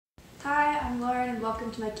I'm Lauren and welcome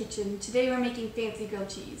to my kitchen. Today we're making fancy grilled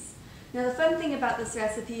cheese. Now the fun thing about this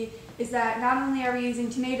recipe is that not only are we using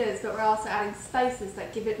tomatoes, but we're also adding spices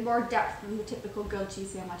that give it more depth than the typical grilled cheese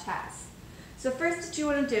sandwich has. So first what you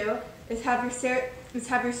want to do is have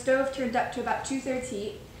your stove turned up to about 2/3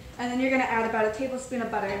 heat, and then you're going to add about a tablespoon of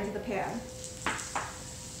butter into the pan.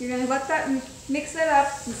 You're going to let that mix it up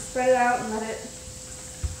and spread it out and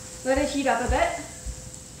let it heat up a bit.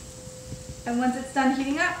 And once it's done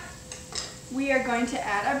heating up, we are going to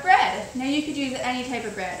add our bread. Now you could use any type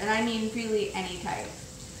of bread, and I mean really any type.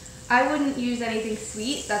 I wouldn't use anything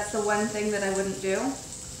sweet, that's the one thing that I wouldn't do,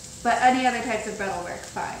 but any other types of bread will work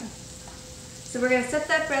fine. So we're going to set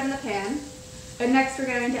that bread in the pan, and next we're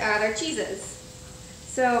going to add our cheeses.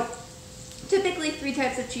 So typically 3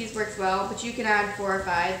 types of cheese works well, but you can add 4 or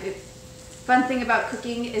 5. The fun thing about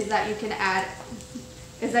cooking is that you can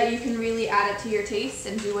really add it to your taste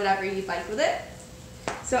and do whatever you'd like with it.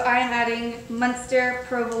 So I'm adding Munster,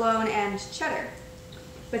 provolone, and cheddar,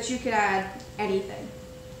 but you could add anything.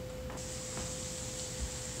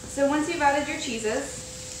 So once you've added your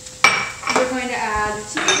cheeses, we're going to add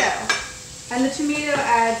tomato, and the tomato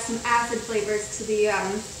adds some acid flavors to the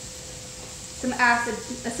some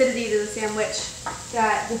acidity to the sandwich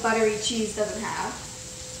that the buttery cheese doesn't have.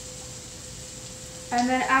 And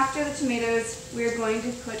then after the tomatoes, we're going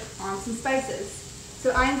to put on some spices.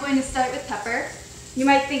 So I'm going to start with pepper. You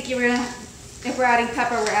might think if we're adding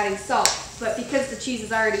pepper, we're adding salt, but because the cheese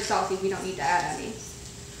is already salty, we don't need to add any.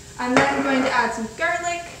 I'm then going to add some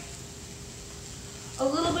garlic, a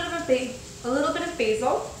little bit of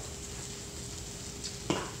basil,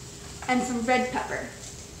 and some red pepper.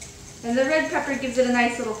 And the red pepper gives it a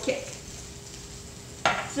nice little kick.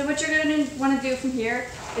 So what you're going to want to do from here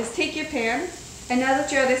is take your pan, and now that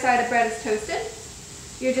your other side of bread is toasted,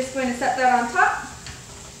 you're just going to set that on top,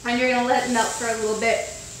 and you're going to let it melt for a little bit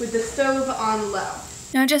with the stove on low.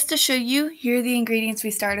 Now just to show you, here are the ingredients we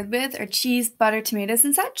started with, are cheese, butter, tomatoes,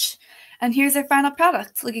 and such. And here's our final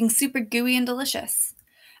product, looking super gooey and delicious.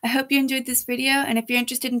 I hope you enjoyed this video, and if you're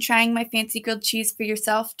interested in trying my fancy grilled cheese for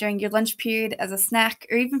yourself during your lunch period as a snack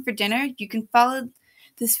or even for dinner, you can follow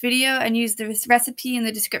this video and use the recipe in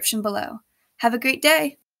the description below. Have a great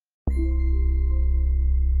day!